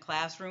in a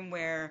classroom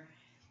where,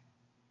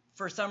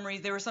 for some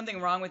reason, there was something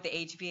wrong with the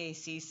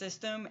HVAC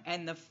system,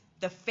 and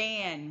the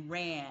fan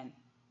ran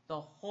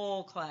the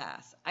whole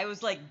class. I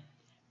was like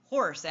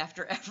hoarse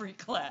after every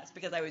class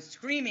because I was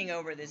screaming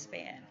over this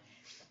fan.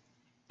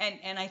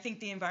 And I think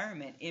the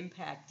environment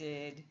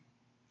impacted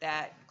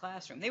that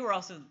classroom. They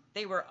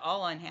were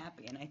all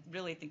unhappy, and I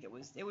really think it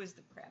was the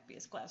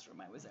crappiest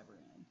classroom I was ever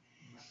in.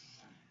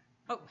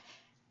 Oh,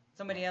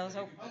 somebody else?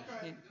 Oh,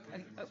 Okay. I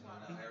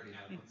already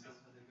have one.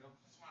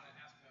 Just want to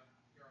ask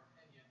your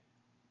opinion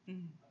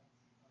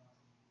of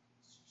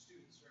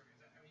student surveys.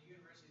 I mean,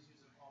 universities use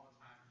them all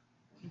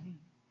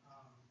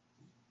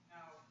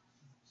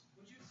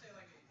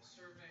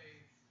survey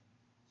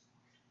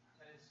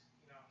that is,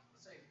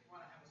 let's say you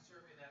want to have a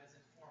survey that is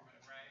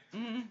informative, right?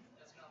 Mm-hmm.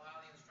 That's going to allow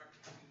the instructor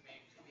to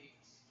make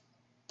tweaks,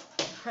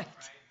 Right.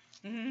 right?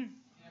 Mm-hmm.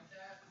 And if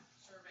that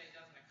survey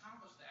doesn't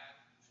accomplish that,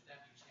 should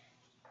that be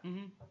changed?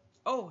 Mm-hmm.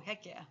 Oh,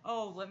 heck yeah.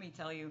 Oh, let me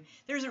tell you.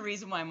 There's a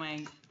reason why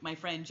my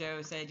friend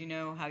Joe said, you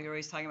know how you're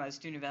always talking about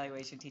student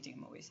evaluation teaching.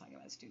 I'm always talking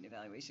about student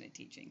evaluation and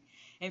teaching.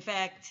 In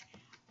fact,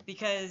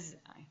 because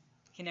I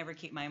can never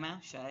keep my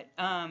mouth shut,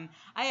 I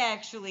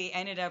actually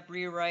ended up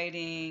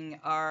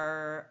rewriting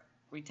our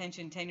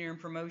retention, tenure, and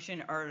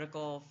promotion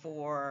article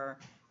for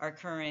our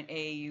current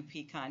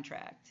AAUP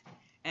contract.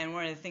 And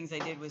one of the things I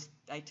did was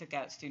I took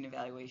out student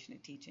evaluation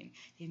and teaching.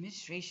 The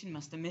administration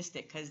must have missed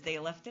it because they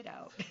left it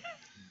out.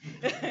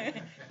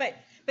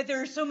 but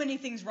there are so many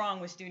things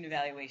wrong with student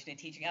evaluation and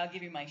teaching. I'll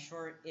give you my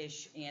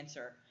short-ish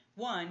answer.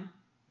 One,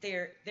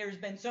 there's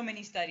been so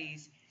many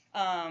studies.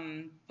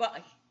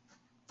 But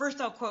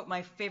first I'll quote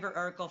my favorite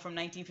article from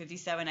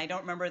 1957. I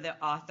don't remember the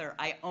author.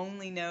 I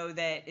only know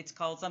that it's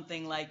called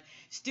something like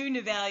Student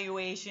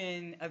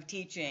Evaluation of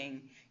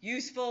Teaching,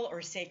 Useful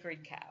or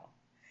Sacred Cow.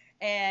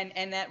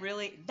 And that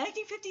really,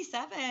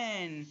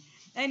 1957.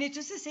 And it's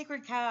just a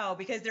sacred cow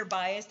because they're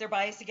biased. They're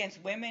biased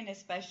against women,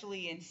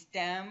 especially in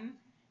STEM,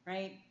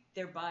 right?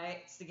 They're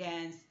biased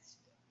against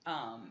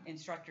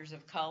instructors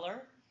of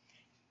color.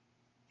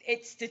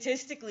 It's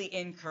statistically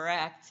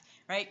incorrect,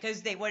 right?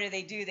 Because what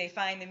do? They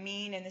find the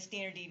mean and the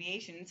standard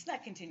deviation. It's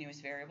not continuous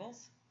variables.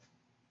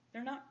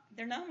 They're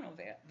nominal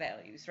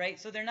values, right?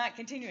 So they're not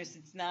continuous.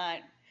 It's not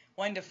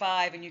 1 to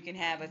 5 and you can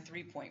have a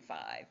 3.5.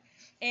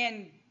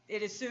 And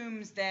it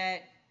assumes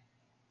that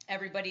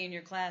everybody in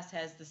your class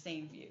has the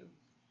same view.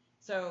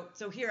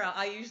 So here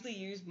I usually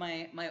use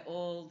my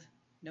old,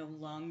 no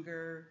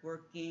longer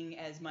working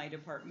as my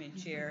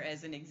department chair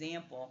as an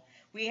example.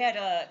 We had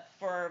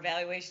for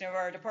evaluation of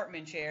our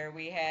department chair,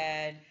 we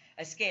had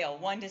a scale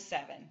 1 to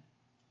 7.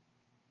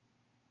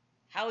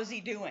 How is he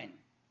doing?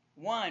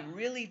 1,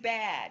 really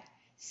bad.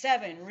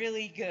 7,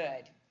 really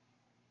good.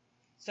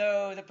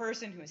 So the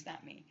person who is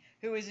not me,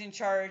 who was in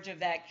charge of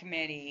that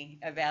committee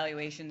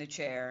evaluation, the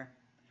chair,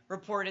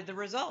 reported the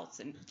results.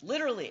 And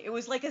literally, it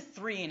was like a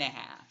 3.5.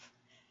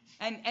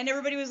 And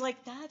everybody was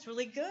like, that's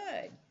really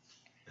good.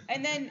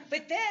 But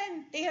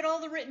then they had all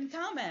the written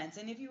comments.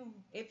 And if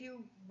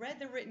you read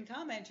the written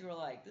comments, you were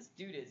like, this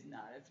dude is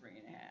not a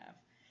 3.5.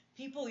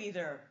 People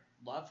either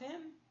love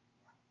him,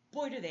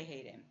 boy, do they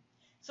hate him.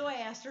 So I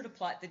asked her to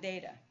plot the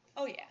data.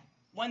 Oh yeah,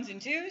 1s and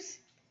 2s,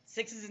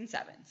 6s and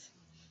 7s.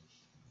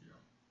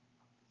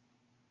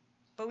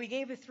 But we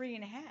gave a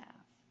 3.5.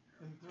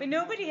 But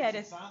nobody had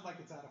It sounds like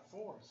it's out of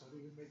 4, so it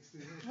even makes the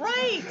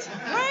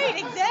right,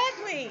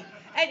 exactly.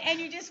 And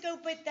you just go,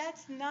 but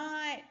that's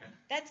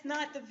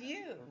not the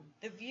view.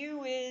 The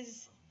view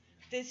is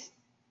this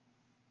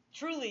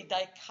truly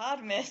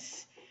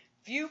dichotomous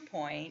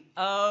viewpoint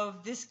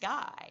of this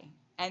guy,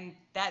 and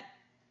that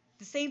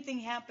the same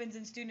thing happens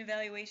in student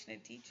evaluation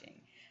and teaching,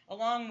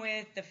 along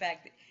with the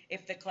fact that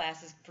if the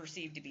class is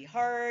perceived to be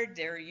hard,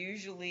 they're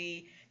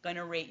usually going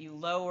to rate you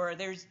lower.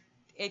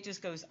 It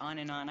just goes on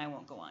and on. I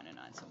won't go on and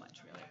on so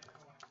much, really.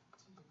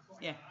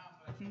 Yeah.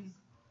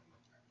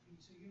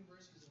 So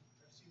universities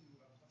seem to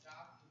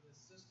adopt this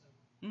system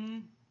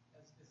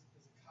as a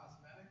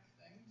cosmetic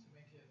thing to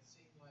make it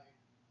seem like.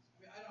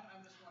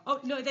 I'm just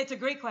wondering. Oh no, that's a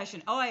great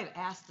question. Oh, I've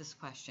asked this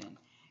question.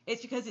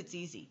 It's because it's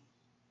easy,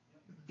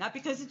 not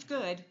because it's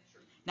good,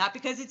 not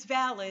because it's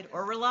valid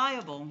or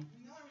reliable,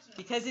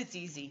 because it's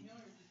easy. The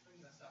only reason I'm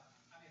bringing this up,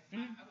 I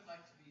would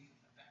like to be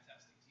a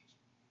fantastic teacher.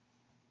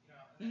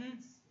 And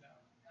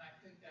I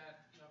think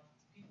that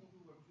people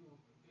who do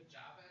a good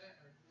job at it,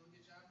 or a really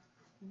good job,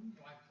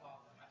 I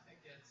applaud them. I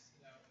think it's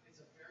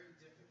a very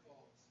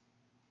difficult.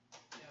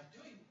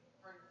 Doing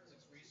particle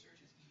physics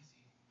research is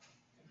easy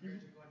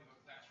compared to going to a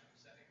classroom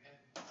setting, and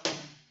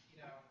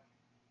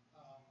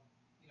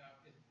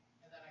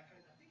and then I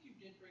think you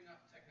did bring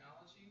up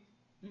technology,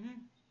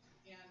 and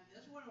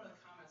that's one of the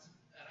comments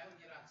that I would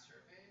get on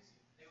surveys.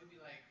 They would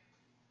be like,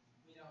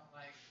 we don't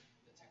like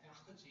the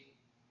technology,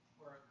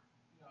 or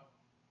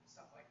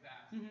stuff like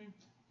that.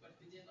 But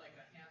if they did like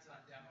a hands-on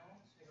demo,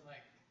 they were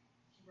like,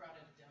 he brought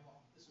in a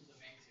demo. This was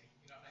amazing.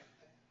 And I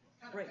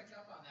kind of picked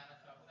up on that. I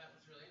thought, well, that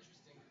was really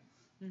interesting.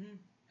 And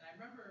I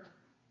remember,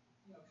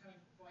 kind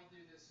of going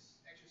through this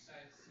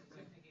exercise,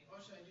 like thinking,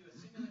 oh, should I do a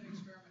simulated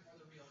experiment or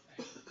the real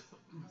thing?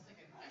 I was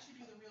thinking, I should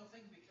do the real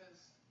thing because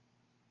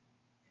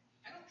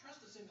I don't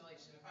trust the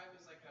simulation. If I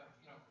was like a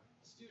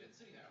student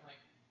sitting there, I'm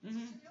like, it's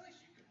a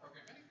simulation. You can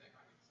program anything,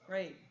 right? So,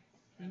 Right.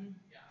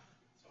 Yeah.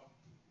 So.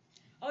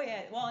 Oh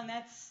yeah. Well, and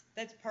that's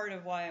part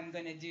of why I'm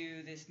going to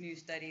do this new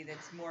study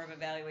that's more of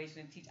evaluation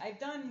and teach. I've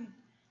done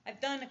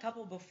a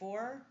couple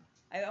before.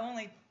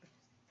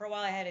 For a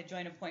while I had a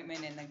joint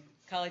appointment in the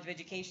College of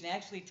Education. I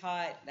actually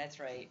taught. That's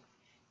right.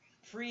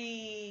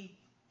 Free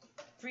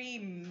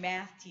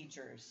math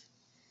teachers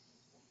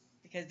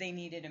because they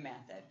needed a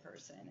math ed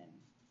person, and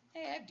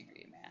hey, I have a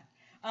degree in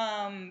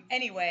math.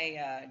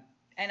 Anyway,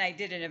 and I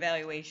did an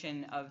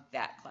evaluation of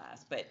that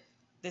class, but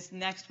this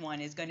next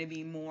one is going to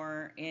be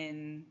more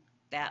in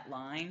that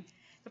line.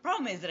 The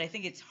problem is that I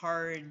think it's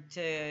hard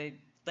to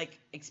like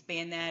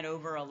expand that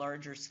over a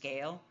larger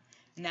scale,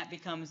 and that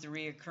becomes the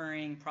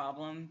reoccurring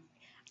problem.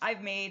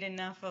 I've made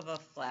enough of a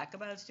flack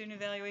about student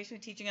evaluation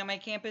teaching on my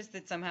campus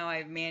that somehow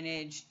I've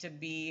managed to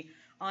be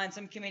on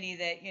some committee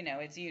that, you know,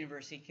 it's a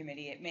university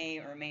committee. It may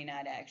or may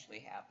not actually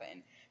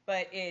happen,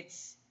 but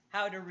it's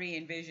how to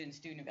re-envision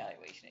student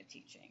evaluation at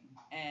teaching.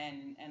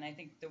 And I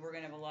think that we're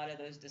going to have a lot of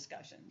those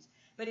discussions.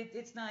 But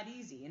it's not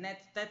easy, and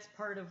that's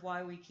part of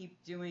why we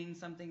keep doing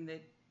something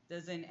that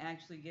doesn't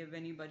actually give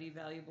anybody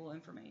valuable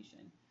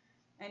information.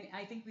 And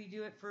I think we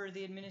do it for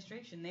the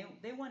administration.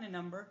 They want a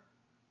number.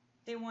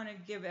 They want to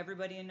give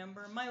everybody a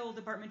number. My old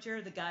department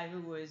chair, the guy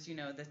who was, you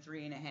know, the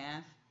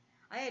 3.5,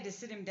 I had to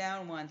sit him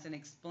down once and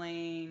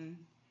explain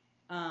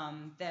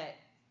that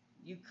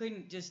you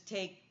couldn't just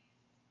take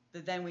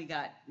then we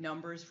got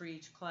numbers for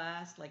each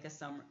class, like a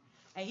summer.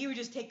 And he would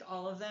just take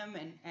all of them,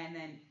 and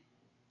then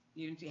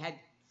you had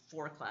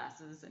 4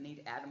 classes, and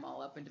he'd add them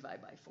all up and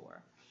divide by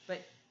 4.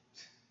 But,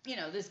 you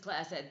know, this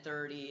class had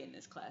 30, and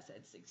this class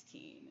had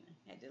 16.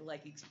 I had to,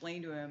 like,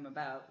 explain to him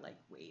about, like,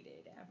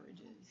 weighted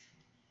averages.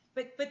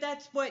 But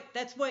that's what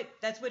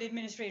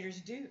administrators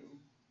do.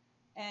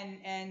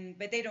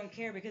 But they don't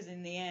care, because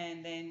in the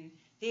end, then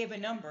they have a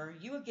number.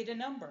 You would get a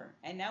number,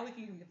 and now we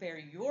can compare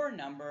your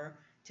number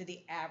to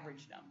the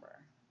average number.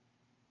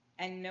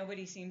 And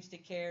nobody seems to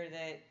care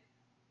that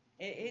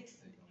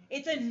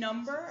it's a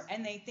number,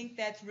 and they think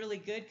that's really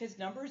good because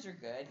numbers are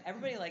good.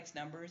 Everybody likes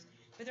numbers,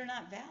 but they're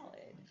not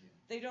valid.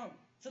 They don't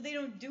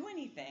do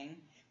anything,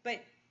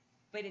 but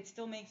it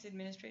still makes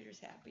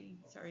administrators happy.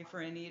 Sorry for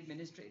any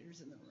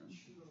administrators in the room.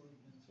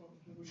 So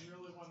do we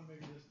really want to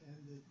maybe just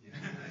end it?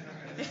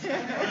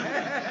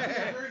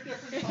 Very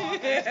different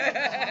topic.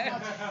 How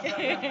much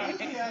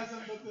enthusiasm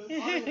that the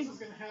audience is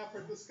going to have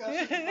for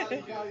discussion about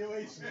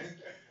evaluation.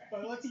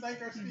 But let's thank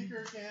our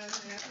speaker again.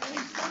 And any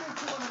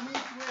students who want to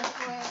meet with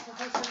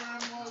Professor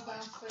Ramlo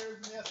downstairs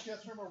in the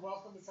SPS room are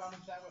welcome to come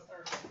and chat with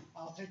her.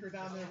 I'll take her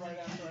down there right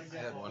after I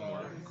get I had one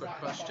more quick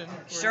question.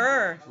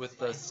 Sure. With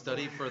the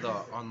study for the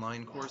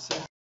online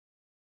courses,